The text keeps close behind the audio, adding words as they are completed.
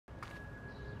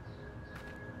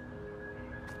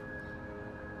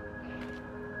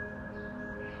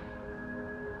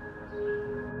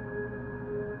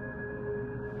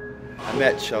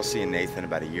met Chelsea and Nathan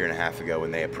about a year and a half ago when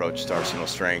they approached Arsenal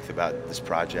Strength about this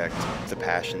project. The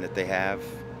passion that they have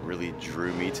really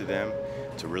drew me to them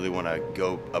to really want to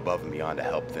go above and beyond to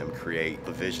help them create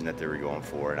the vision that they were going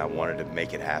for, and I wanted to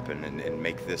make it happen and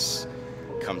make this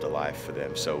come to life for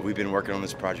them. So we've been working on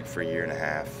this project for a year and a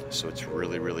half, so it's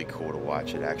really, really cool to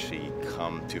watch it actually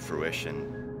come to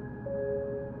fruition.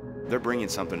 They're bringing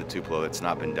something to Tupelo that's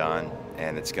not been done,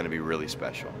 and it's going to be really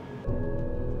special.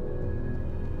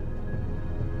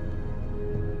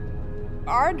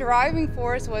 Our driving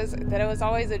force was that it was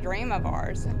always a dream of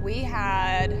ours. We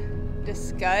had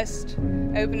discussed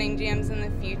opening gyms in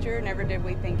the future. Never did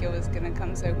we think it was going to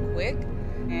come so quick.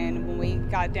 And when we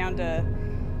got down to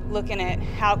looking at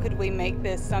how could we make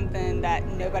this something that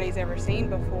nobody's ever seen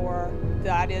before,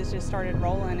 the ideas just started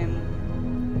rolling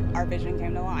and our vision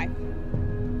came to life.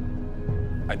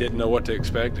 I didn't know what to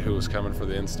expect, who was coming for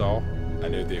the install. I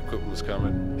knew the equipment was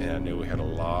coming, and I knew we had a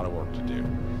lot of work to do.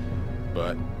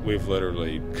 But we've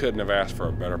literally couldn't have asked for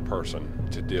a better person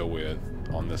to deal with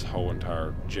on this whole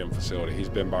entire gym facility. He's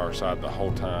been by our side the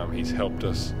whole time. He's helped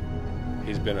us.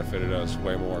 He's benefited us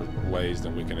way more ways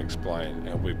than we can explain,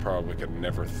 and we probably could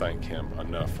never thank him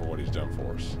enough for what he's done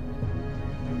for us.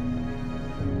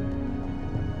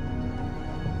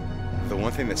 The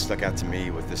one thing that stuck out to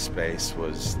me with this space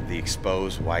was the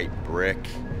exposed white brick,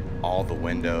 all the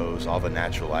windows, all the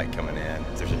natural light coming in.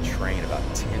 There's a train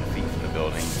about 10 feet from the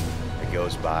building that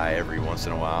goes by every once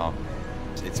in a while.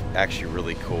 It's actually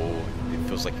really cool. It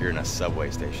feels like you're in a subway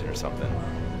station or something.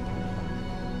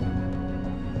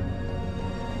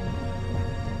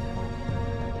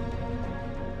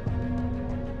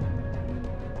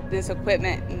 This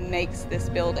equipment makes this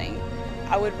building.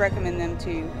 I would recommend them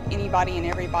to anybody and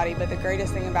everybody, but the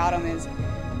greatest thing about them is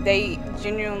they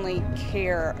genuinely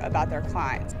care about their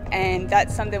clients. And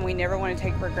that's something we never want to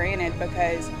take for granted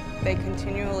because they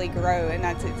continually grow, and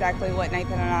that's exactly what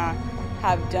Nathan and I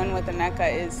have done with the Mecca,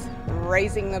 is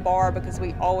raising the bar because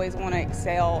we always want to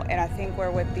excel, and I think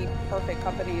we're with the perfect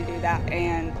company to do that.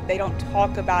 And they don't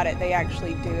talk about it, they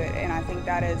actually do it, and I think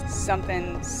that is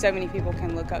something so many people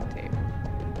can look up to.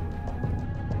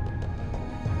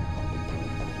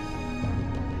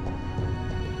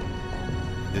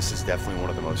 This is definitely one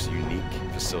of the most unique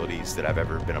facilities that I've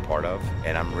ever been a part of,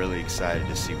 and I'm really excited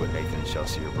to see what Nathan and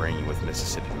Chelsea are bringing with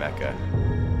Mississippi Mecca.